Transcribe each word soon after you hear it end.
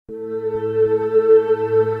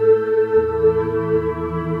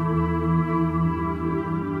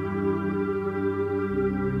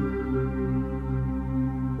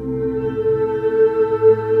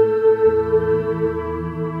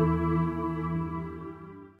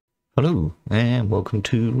Hello and welcome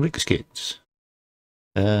to Rick's Kits.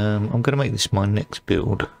 I'm going to make this my next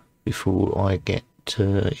build before I get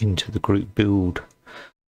into the group build,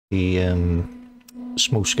 the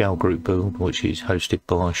small scale group build, which is hosted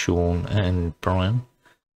by Sean and Brian.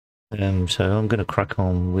 So I'm going to crack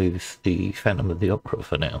on with the Phantom of the Opera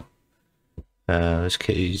for now. This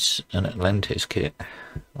kit is an Atlantis kit.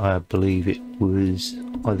 I believe it was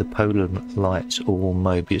either Polar Lights or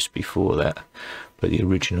Mobius before that, but the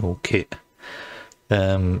original kit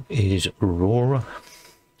is Aurora.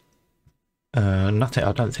 Nothing.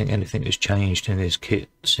 I don't think anything has changed in this kit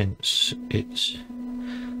since its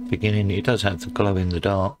beginning. It does have the glow in the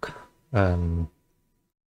dark option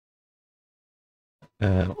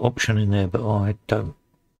in there, but I don't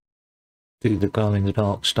do the glow in the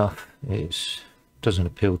dark stuff. It doesn't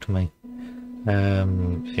appeal to me.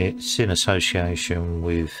 It's in association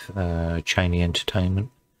with Chaney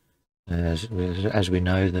Entertainment, as we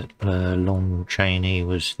know that Lon Chaney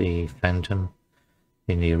was the Phantom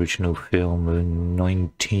in the original film in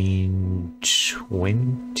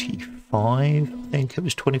 1925. I think it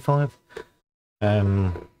was 25.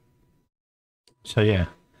 So yeah,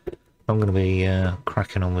 I'm going to be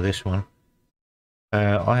cracking on with this one.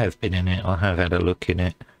 I have been in it. I have had a look in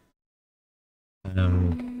it.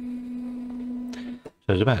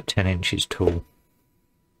 So it's about 10 inches tall.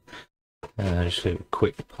 Just a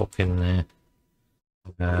quick pop in there.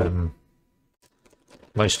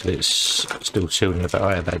 Most of it's still sealed in the bag.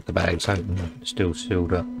 I have had the bags open, still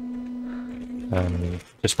sealed up.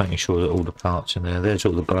 Just making sure that all the parts in there. There's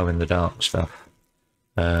all the glow in the dark stuff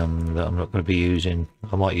that I'm not going to be using.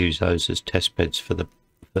 I might use those as test beds for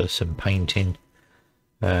some painting.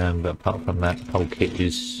 But apart from that, the whole kit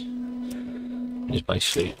is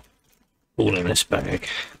basically all in this bag.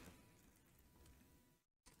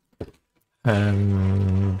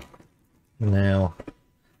 Now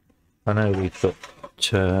I know we've got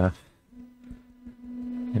you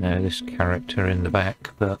know, this character in the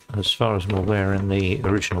back, but as far as I'm aware, in the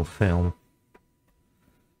original film,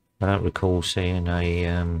 I don't recall seeing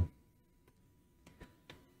a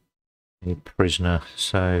prisoner.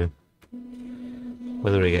 So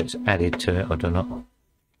whether he gets added to it, I don't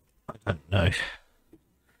know.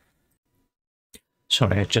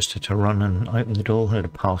 Sorry, I just had to run and open the door. I had a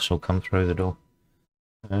parcel come through the door.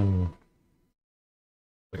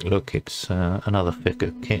 Quick look, it's another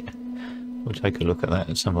figure kit. We'll take a look at that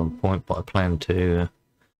at some other point, but I plan to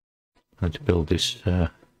build this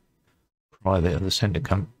private of the Centre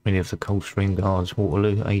Company of the Coldstream Guards,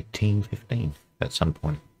 Waterloo 1815 at some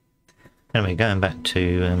point. Anyway, going back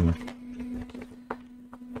to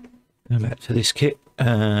this kit, like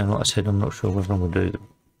I said, I'm not sure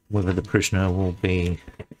whether the prisoner will be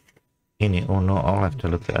in it or not. I'll have to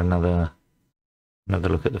look at another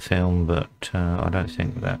look at the film, but I don't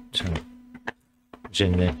think that is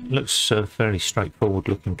in there. It looks a fairly straightforward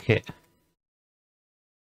looking kit.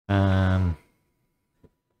 Not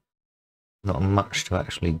much to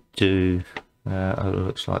actually do. It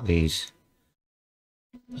looks like these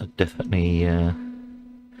are definitely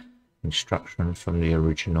instructions from the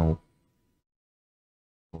original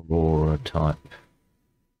Aurora type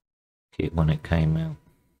kit when it came out.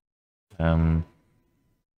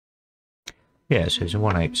 Yeah, so it's a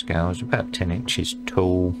 1/8 scale. It's about 10 inches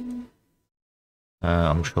tall.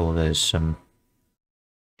 I'm sure there's some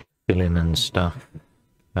filling and stuff.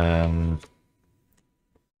 Blackbeard,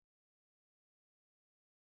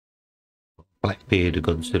 a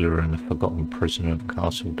Godzilla, and the Forgotten Prisoner of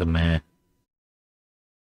Castle Demare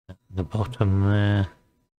at the bottom there.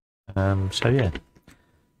 So yeah,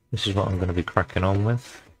 this is what I'm going to be cracking on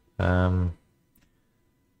with.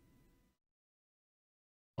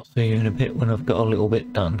 I'll see you in a bit when I've got a little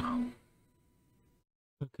bit done.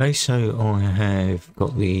 Okay, so I have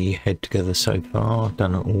got the head together so far. I've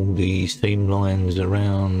done all the seam lines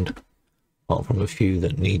around, apart from a few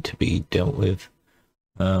that need to be dealt with.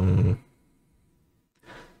 Not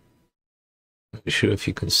sure if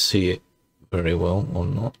you can see it very well or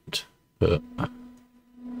not, but I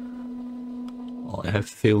have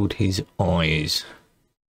filled his eyes.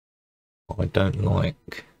 I don't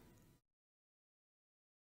like.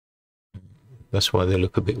 That's why they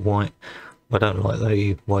look a bit white. I don't like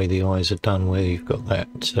the way the eyes are done, where you've got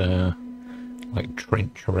that like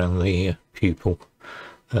trench around the pupil.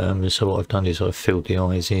 So what I've done is I've filled the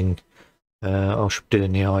eyes in. I should be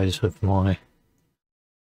doing the eyes of on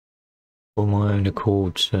my own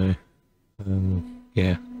accord. So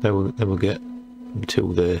yeah, they will get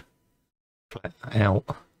until they're flat out,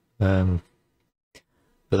 but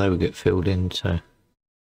they will get filled in. So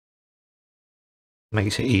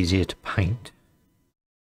makes it easier to paint.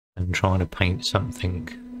 And trying to paint something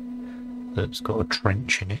that's got a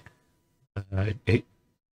trench in it. It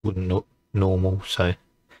wouldn't look normal, so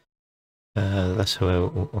that's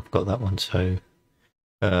how I've got that one. So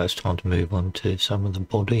it's time to move on to some of the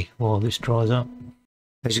body while this dries up.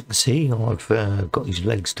 As you can see, I've got his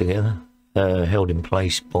legs together, held in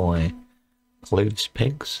place by clothes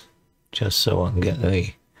pegs, just so I can get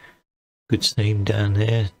a good seam down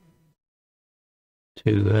there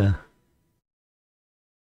to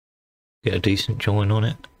get a decent join on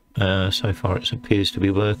it. So far it appears to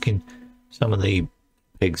be working. Some of the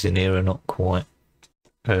pegs in here are not quite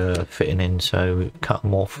fitting in, so cut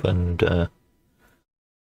them off and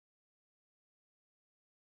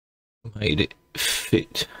made it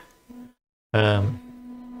fit.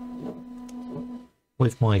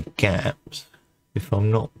 With my gaps, if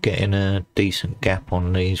I'm not getting a decent gap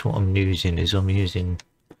on these, what I'm using is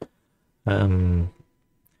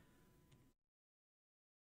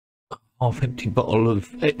half empty bottle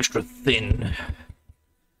of extra thin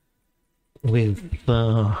with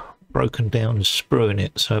broken down sprue in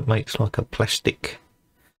it, so it makes like a plastic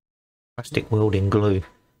welding glue,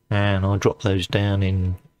 and I drop those down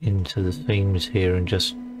into the seams here and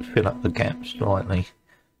just fill up the gaps slightly.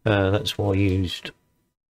 That's what I used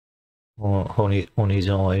on his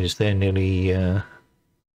eyes. They're nearly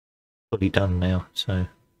fully done now, so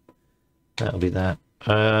that'll be that.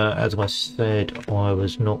 As I said,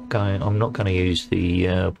 I'm not going to use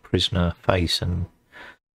the prisoner face and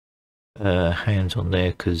hands on there,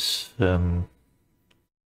 because even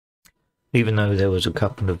though there was a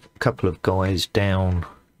couple of guys down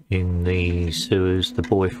in the sewers, the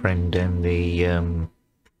boyfriend and the I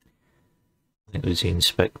think it was the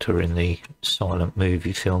inspector in the silent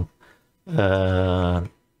movie film, there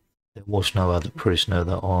was no other prisoner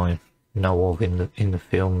that I know of in the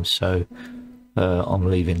film, so I'm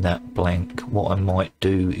leaving that blank. What I might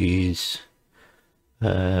do is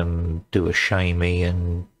do a shamey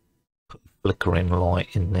and put a flickering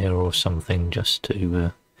light in there or something, just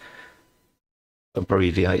to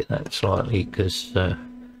abbreviate that slightly, because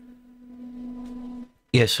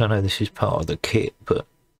yes, I know this is part of the kit, but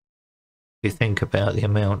if you think about the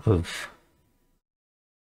amount of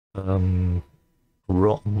rotten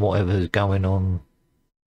whatever's going on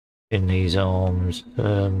in these arms,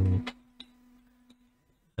 and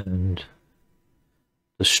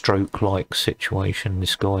the stroke-like situation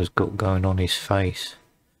this guy's got going on his face,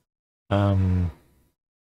 I'd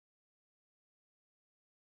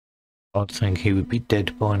think he would be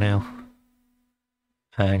dead by now,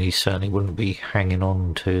 and he certainly wouldn't be hanging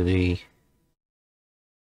on to the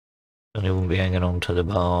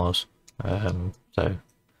bars. So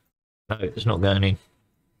no, it's not going in.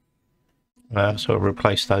 So I'll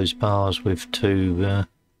replace those bars with two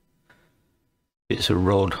bits of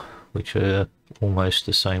rod, which are almost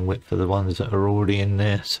the same width for the ones that are already in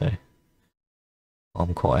there, so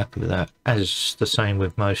I'm quite happy with that. As the same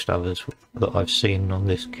with most others that I've seen on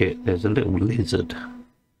this kit, there's a little lizard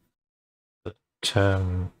that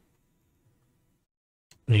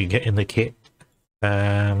you get in the kit.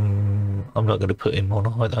 I'm not going to put him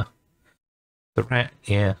on either. The rat,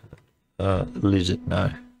 yeah. Lizard,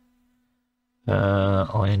 no.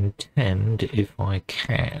 I intend, if I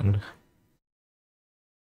can,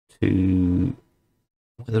 to,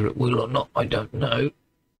 whether it will or not, I don't know.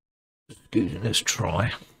 Let's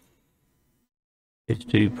try. Is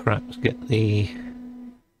to perhaps get the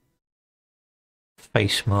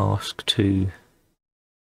face mask to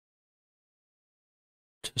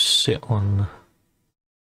sit on.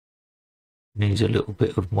 Needs a little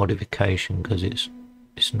bit of modification, because it's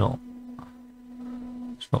not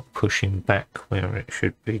pushing back where it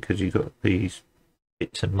should be, because you've got these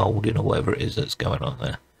bits of moulding or whatever it is that's going on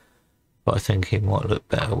there. But I think he might look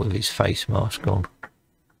better with his face mask on.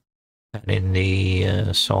 And in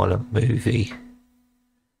the silent movie,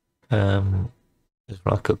 there's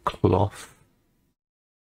like a cloth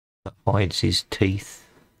that hides his teeth.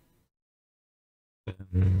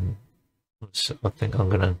 So I think I'm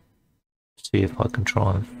going to see if I can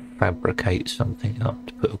try and fabricate something up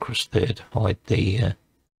to put across there to hide the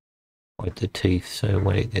teeth, so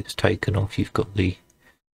when it gets taken off, you've got the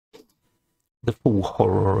full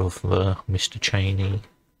horror of Mr. Chaney.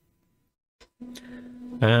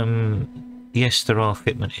 Yes, there are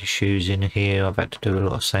fitment issues in here. I've had to do a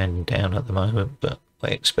lot of sanding down at the moment, but I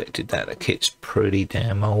expected that. The kit's pretty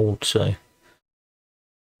damn old, so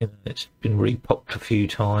you know, it's been repopped a few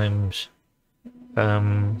times.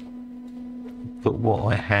 But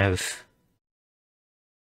what I have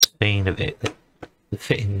seen of it, the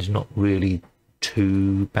fitting's not really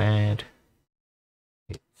too bad.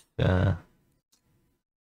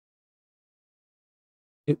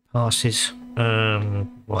 It passes.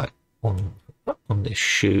 Right, on this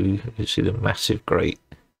shoe. You see the massive great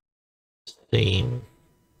seam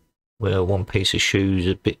where one piece of shoe is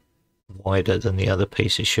a bit wider than the other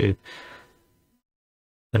piece of shoe.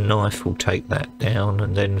 A knife will take that down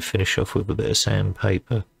and then finish off with a bit of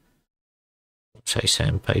sandpaper. Say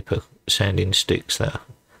sandpaper, sanding sticks.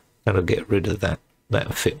 That'll get rid of that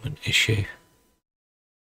fitment issue.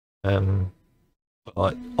 I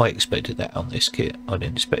expected that on this kit. I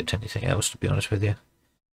didn't expect anything else, to be honest with you.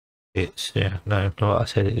 It's no, like I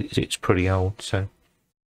said, it's pretty old, so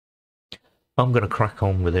I'm going to crack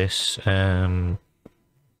on with this. Not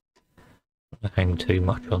hang too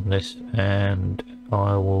much on this, and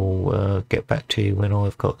I will get back to you when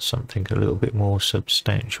I've got something a little bit more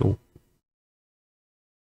substantial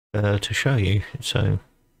to show you. So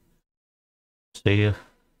see you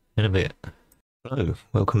in a bit. Hello,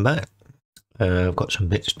 welcome back. I've got some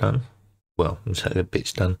bits done. Well, I'm saying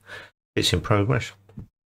bits done. Bits in progress.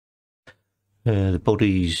 The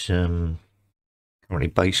body's currently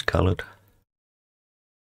base coloured.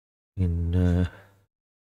 We'll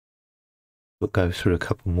go through a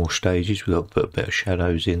couple more stages. We've got to put a bit of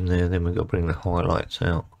shadows in there, then we've got to bring the highlights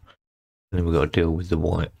out, and then we've got to deal with the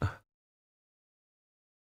white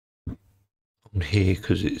on here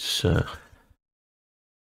because it's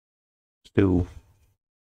still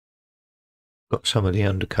got some of the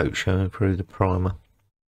undercoat showing through the primer.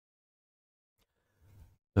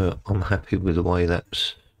 I'm happy with the way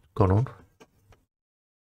that's gone on.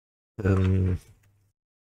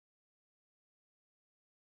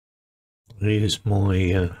 Here's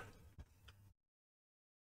my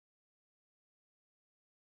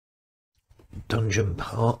dungeon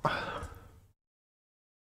part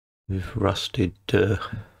with rusted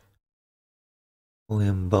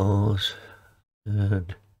iron bars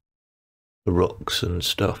and the rocks and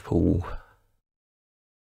stuff all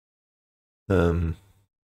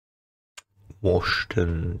washed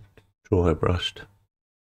and dry brushed.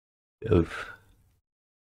 Bit of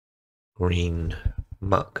green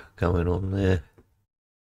muck going on there.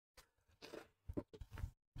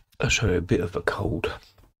 I'll show you a bit of a cold.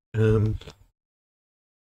 What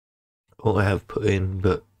I have put in,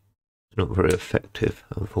 but it's not very effective,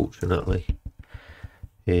 unfortunately,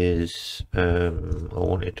 is I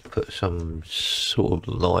wanted to put some sort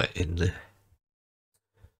of light in there.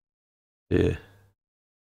 Yeah.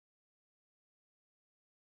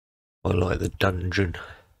 I like the dungeon.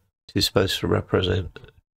 It's supposed to represent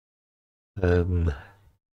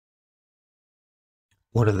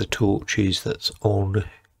one of the torches that's on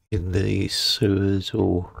in the sewers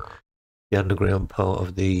or the underground part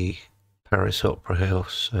of the Paris Opera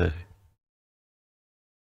House. So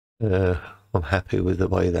I'm happy with the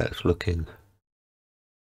way that's looking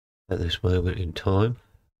at this moment in time.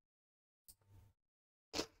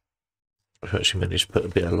 I've actually managed to put a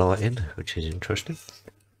bit of light in, which is interesting.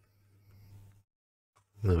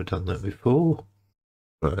 Never done that before.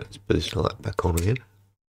 Right, let's put this light back on again.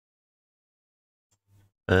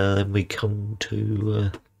 And we come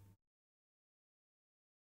to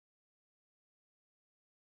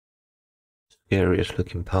scariest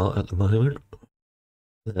looking part at the moment.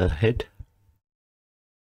 The head.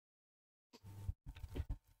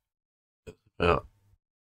 Oh,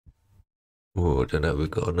 I don't know,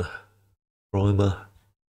 we've got a primer,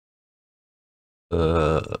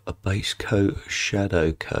 a base coat, a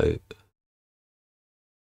shadow coat,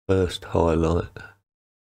 first highlight,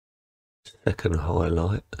 second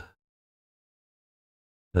highlight.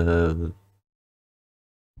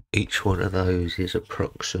 Each one of those is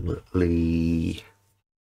approximately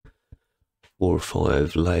 4 or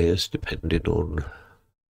 5 layers, depending on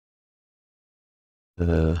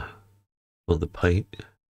the paint.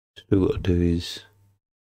 So what I do is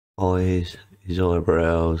eyes, his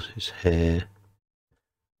eyebrows, his hair,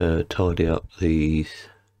 tidy up the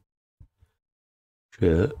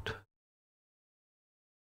shirt.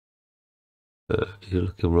 You're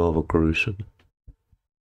looking rather gruesome.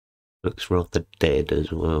 Looks rather dead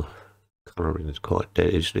as well. Colouring is quite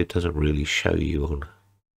dead. It doesn't really show you on.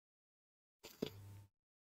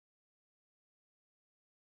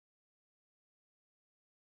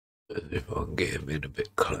 If I can get him in a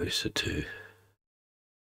bit closer to.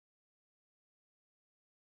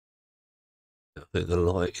 I think the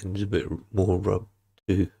lighting's a bit more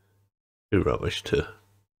too rubbish to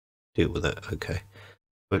deal with that. Okay,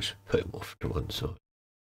 let's put him off to one side.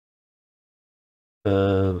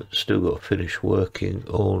 Still got to finish working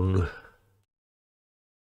on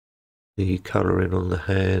the colouring on the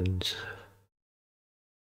hands.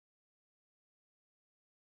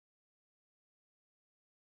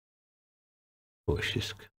 Watch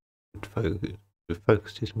this focus. The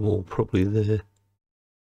focus is more probably there.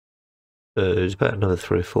 There's about another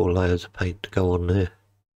 3 or 4 layers of paint to go on there.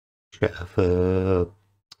 Shatter for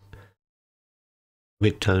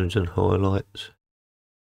midtones and highlights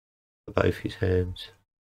for both his hands.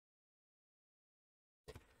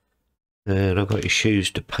 And I've got his shoes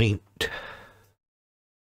to paint.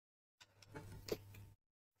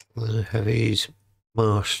 I have his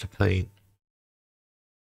mask to paint.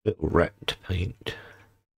 Little rat to paint.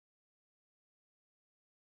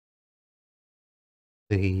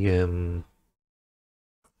 The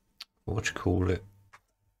what do you call it?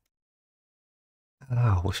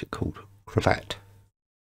 What's it called? Cravat.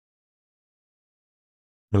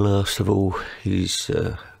 And last of all, his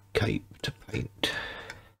cape to paint.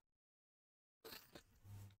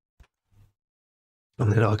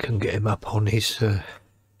 And then I can get him up on his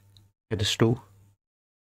pedestal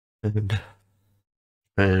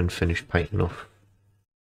and finish painting off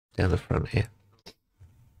down the front here.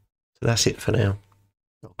 So that's it for now.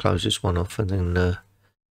 I'll close this one off and then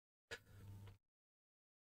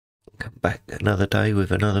come back another day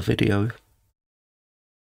with another video,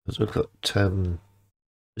 because we've got a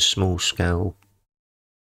small scale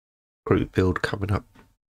group build coming up,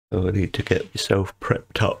 so I need to get myself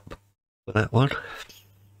prepped up for that one.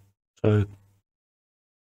 So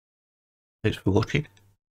thanks for watching.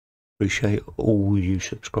 Appreciate all you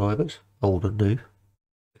subscribers, old and new.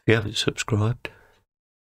 If you haven't subscribed,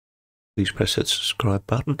 please press that subscribe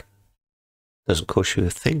button. Doesn't cost you a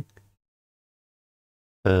thing.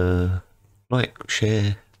 Like,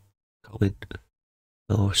 share, comment.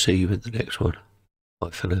 I'll see you in the next one. Bye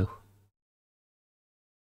for now.